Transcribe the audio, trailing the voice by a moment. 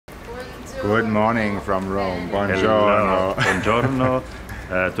Good morning from Rome. Buongiorno. Buongiorno.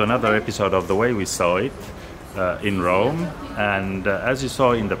 Buongiorno to another episode of The Way We Saw It in Rome. And as you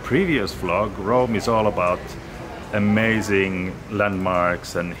saw in the previous vlog, Rome is all about amazing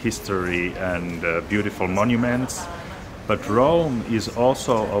landmarks and history and beautiful monuments. But Rome is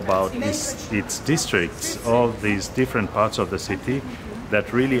also about its districts, all these different parts of the city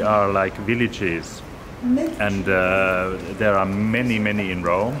that really are like villages. And there are many in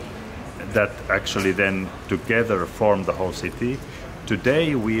Rome that actually then together form the whole city.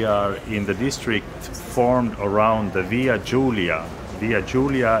 Today we are in the district formed around the Via Giulia. Via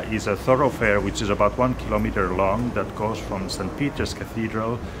Giulia is a thoroughfare which is about 1 kilometer long that goes from St. Peter's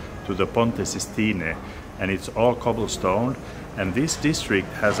Cathedral to the Ponte Sisto, and it's all cobblestone. And this district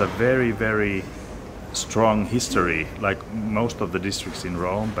has a very strong history, like most of the districts in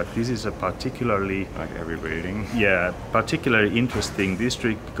Rome, but this is a particularly, Like every building. yeah, particularly interesting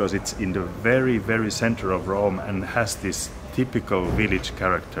district because it's in the very center of Rome and has this typical village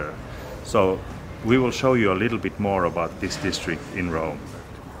character. So we will show you a little bit more about this district in Rome.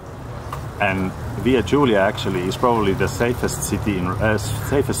 And Via Giulia actually is probably the safest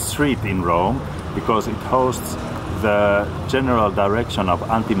safest street in Rome because it hosts the general direction of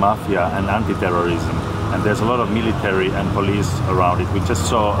anti-mafia and anti-terrorism, and there's a lot of military and police around it. We just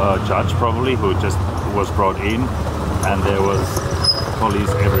saw a judge probably who just was brought in, and there was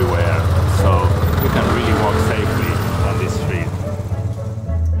police everywhere, so you can really walk safely on this street.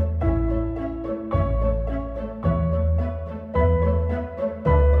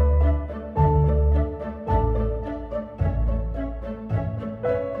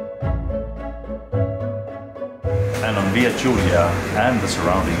 And on Via Giulia and the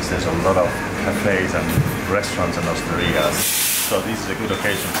surroundings, there's a lot of cafés and restaurants and osterias. So this is a good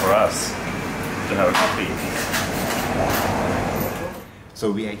occasion for us to have a coffee.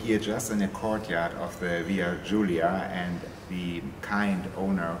 So we are here just in the courtyard of the Via Giulia, and the kind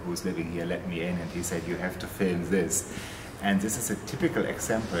owner who's living here let me in, and he said you have to film this. And this is a typical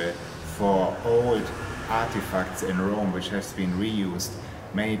example for old artifacts in Rome which has been reused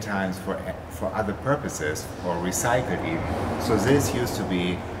many times for other purposes, or recycled even. So this used to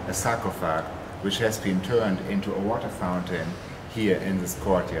be a sarcophage which has been turned into a water fountain here in this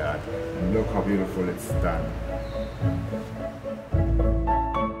courtyard. And look how beautiful it's done.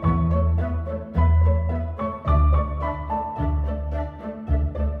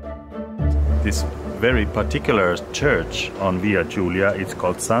 This very particular church on Via Giulia, it's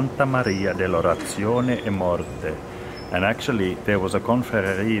called Santa Maria dell'orazione e morte. And actually there was a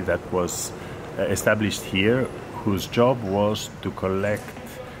confrérie that was established here whose job was to collect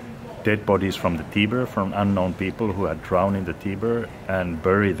dead bodies from the Tiber, from unknown people who had drowned in the Tiber, and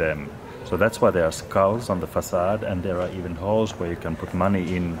bury them. So that's why there are skulls on the facade, and there are even holes where you can put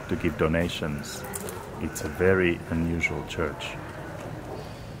money in to give donations. It's a very unusual church.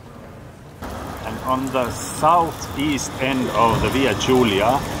 And on the southeast end of the Via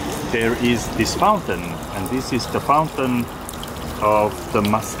Giulia there is this fountain, and this is the fountain of the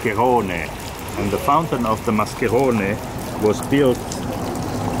Mascherone. And the fountain of the Mascherone was built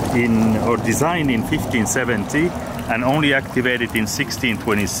in, or designed in 1570 and only activated in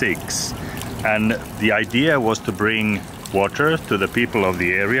 1626. And the idea was to bring water to the people of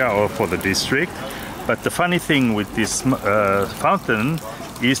the area or for the district. But the funny thing with this fountain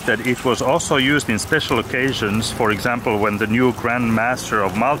is that it was also used in special occasions. For example, when the new Grand Master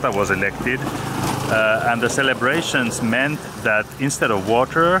of Malta was elected, and the celebrations meant that instead of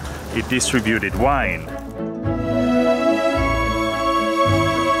water, it distributed wine.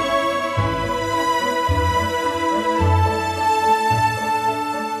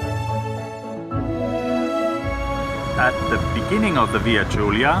 At the beginning of the Via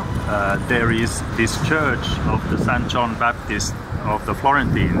Giulia, there is this church of the St. John Baptist of the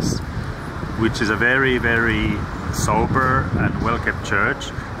Florentines, which is a very sober and well-kept church.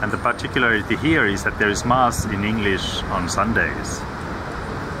 And the particularity here is that there is Mass in English on Sundays.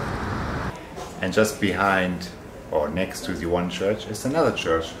 And just behind, or next to the one church, is another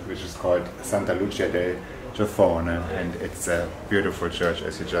church which is called Santa Lucia del Giuffone, and it's a beautiful church,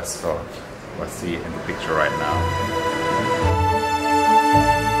 as you just saw or see in the picture right now.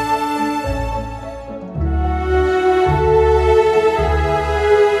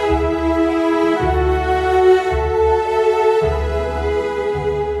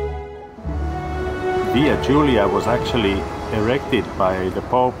 Via Giulia was actually erected by the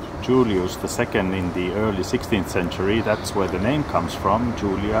Pope Julius II in the early 16th century. That's where the name comes from,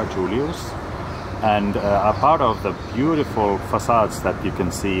 Giulia, Julius. And a part of the beautiful facades that you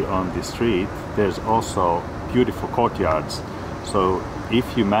can see on the street, there's also beautiful courtyards. So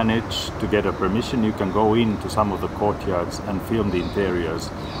if you manage to get a permission, you can go into some of the courtyards and film the interiors.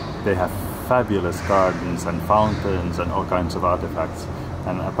 They have fabulous gardens and fountains and all kinds of artifacts,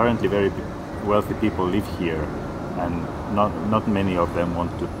 and apparently very wealthy people live here, and not many of them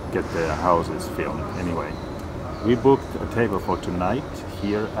want to get their houses filmed anyway. We booked a table for tonight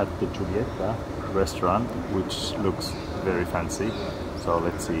here at the Giulietta restaurant, which looks very fancy, so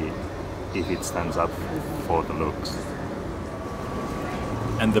let's see if it stands up for the looks.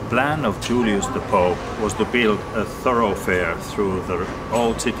 And the plan of Julius the Pope was to build a thoroughfare through the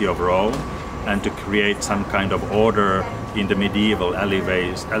old city of Rome and to create some kind of order in the medieval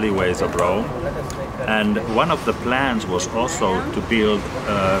alleyways of Rome. And one of the plans was also to build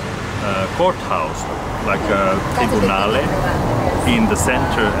a courthouse, like a tribunale, in the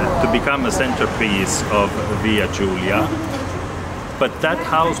center, to become a centerpiece of Via Giulia. But that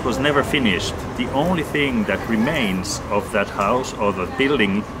house was never finished. The only thing that remains of that house or the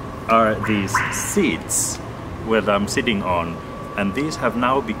building are these seats where I'm sitting on. And these have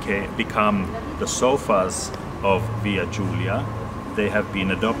now become the sofas of Via Giulia. They have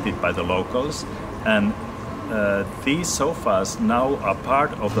been adopted by the locals. And these sofas now are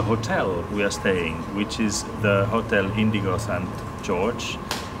part of the hotel we are staying, which is the Hotel Indigo St. George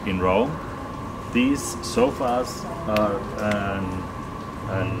in Rome. These sofas are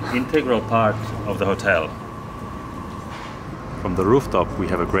an integral part of the hotel. From the rooftop we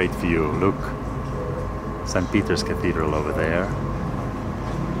have a great view. Look, St. Peter's Cathedral over there.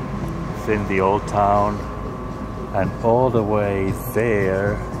 It's in the old town, and all the way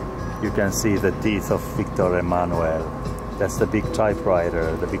there you can see the teeth of Victor Emmanuel. That's the big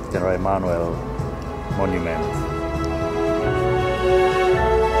typewriter, the Victor Emmanuel monument.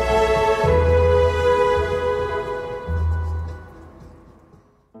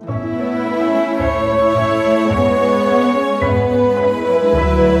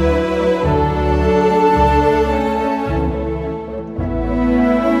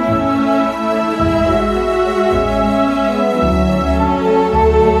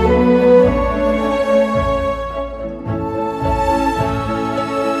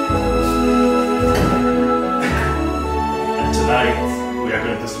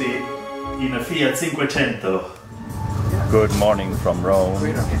 In a Fiat 500. Good morning from Rome.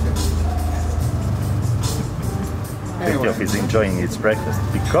 Fritjof is enjoying its breakfast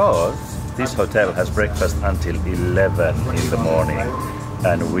because this hotel has breakfast until 11 in the morning,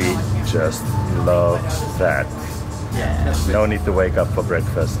 and we just love that. No need to wake up for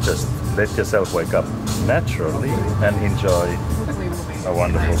breakfast, just let yourself wake up naturally and enjoy a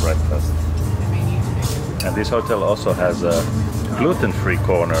wonderful breakfast. And this hotel also has a gluten-free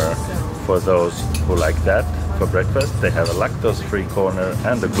corner for those who like that for breakfast. They have a lactose-free corner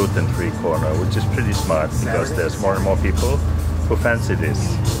and a gluten-free corner, which is pretty smart because there's more and more people who fancy this.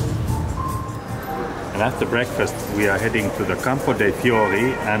 And after breakfast we are heading to the Campo dei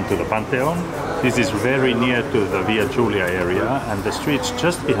Fiori and to the Pantheon. This is very near to the Via Giulia area, and the streets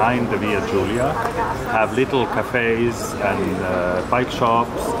just behind the Via Giulia have little cafes and bike shops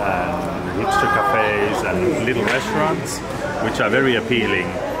and hipster cafes and little restaurants, which are very appealing.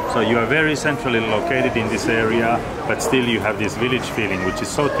 So you are very centrally located in this area, but still you have this village feeling, which is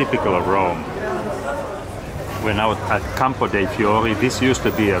so typical of Rome. We're now at Campo dei Fiori. This used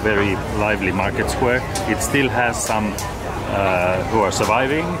to be a very lively market square. It still has some who are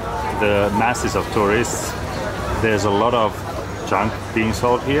surviving, the masses of tourists. There's a lot of junk being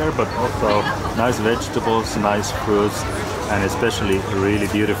sold here, but also nice vegetables, nice fruits, and especially really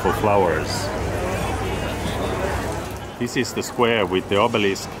beautiful flowers. This is the square with the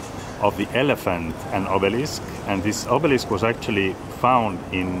obelisk of the elephant and obelisk, and this obelisk was actually found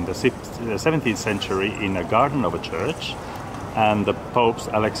in the 17th century in a garden of a church, and the Pope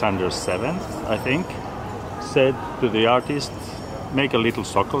Alexander VII, I think, said to the artist, make a little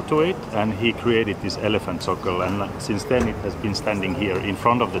socle to it, and he created this elephant socle, and since then it has been standing here in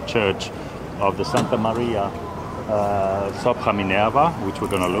front of the church of the Santa Maria Sopra Minerva, which we're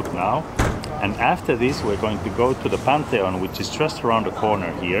going to look now. And after this we're going to go to the Pantheon, which is just around the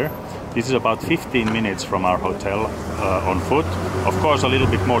corner here. This is about 15 minutes from our hotel on foot. Of course a little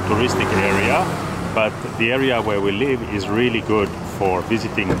bit more touristic area, but the area where we live is really good for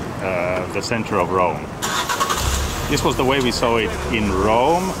visiting the center of Rome. This was the way we saw it in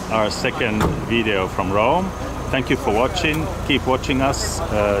Rome, our second video from Rome. Thank you for watching. Keep watching us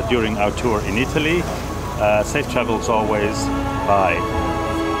during our tour in Italy. Safe travels always. Bye.